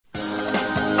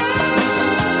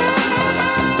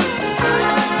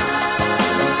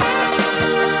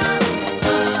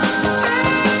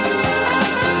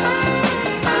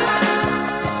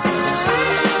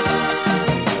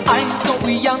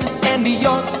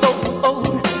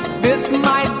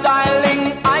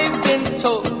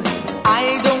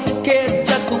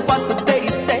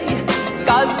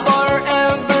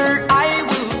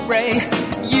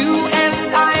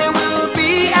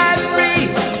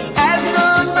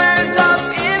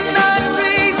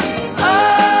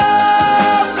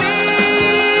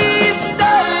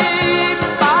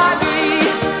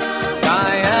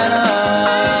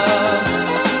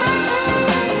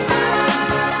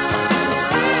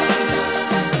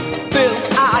thrills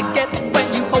I get when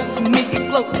you hold me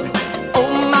close.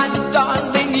 Oh my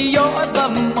darling, you're the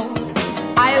most.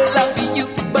 I love you,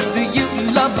 but do you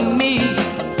love me?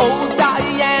 Oh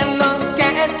Diana,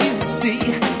 can't you see?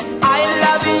 I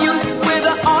love you with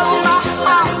all my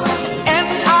heart, and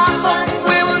I hope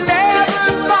we'll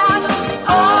never part.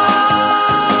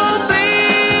 Oh,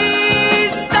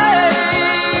 please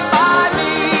stay by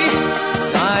me,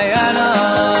 Diana.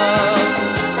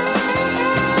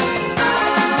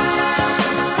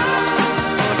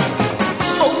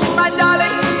 Oh my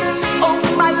darling, oh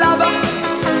my lover,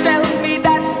 tell me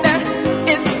that there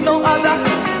is no other.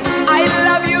 I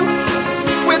love you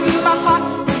with my heart.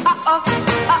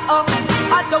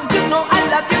 Don't you know I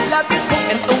love you so,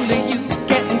 and only you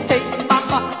can take my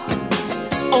heart.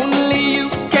 Only you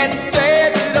can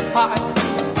tear it apart.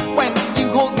 When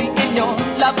you hold me in your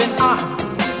loving arms,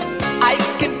 I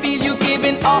can feel you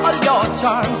giving all your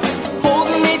charms.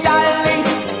 Hold me, darling,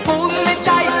 hold me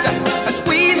tight,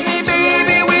 squeeze me,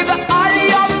 baby, with all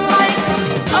your might.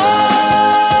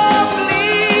 Oh,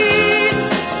 please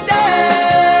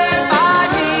stay by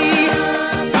me,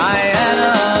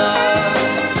 Diana.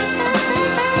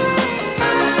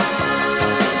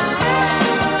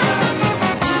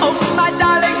 Oh my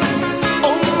darling,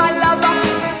 oh my lover,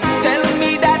 tell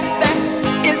me that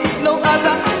there is no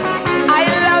other. I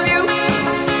love you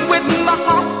with my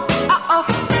heart.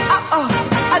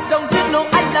 Don't you know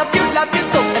I love you so.